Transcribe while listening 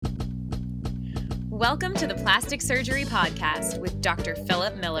Welcome to the Plastic Surgery Podcast with Dr.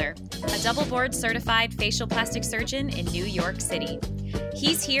 Philip Miller, a double board certified facial plastic surgeon in New York City.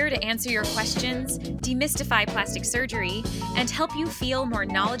 He's here to answer your questions, demystify plastic surgery, and help you feel more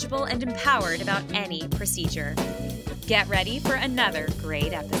knowledgeable and empowered about any procedure. Get ready for another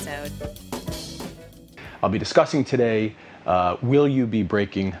great episode. I'll be discussing today, will you be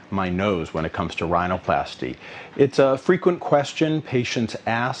breaking my nose when it comes to rhinoplasty? It's a frequent question patients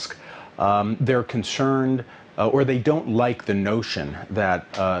ask. They're concerned or they don't like the notion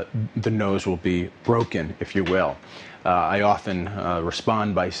that the nose will be broken, if you will. I often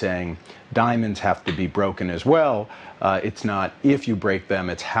respond by saying diamonds have to be broken as well. It's not if you break them,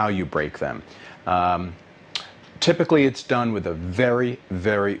 it's how you break them. Typically, it's done with a very,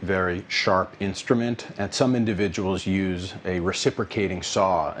 very, very sharp instrument, and some individuals use a reciprocating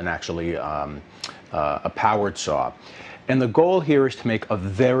saw and actually a powered saw. And the goal here is to make a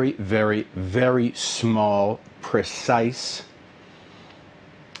very, very, very small, precise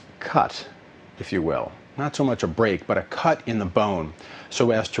cut, if you will. Not so much a break, but a cut in the bone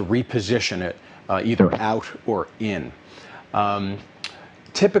so as to reposition it either out or in.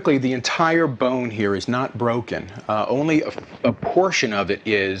 Typically, the entire bone here is not broken. Only a portion of it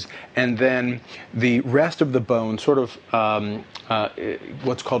is, and then the rest of the bone sort of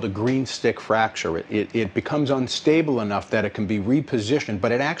what's called a green stick fracture. It becomes unstable enough that it can be repositioned,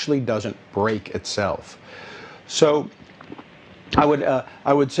 but it actually doesn't break itself. So I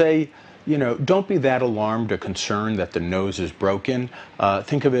would say, don't be that alarmed or concerned that the nose is broken.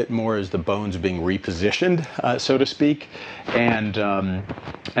 Think of it more as the bones being repositioned, so to speak, and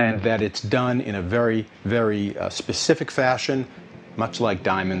that it's done in a very, very specific fashion, much like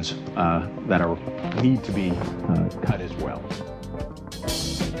diamonds that need to be cut as well.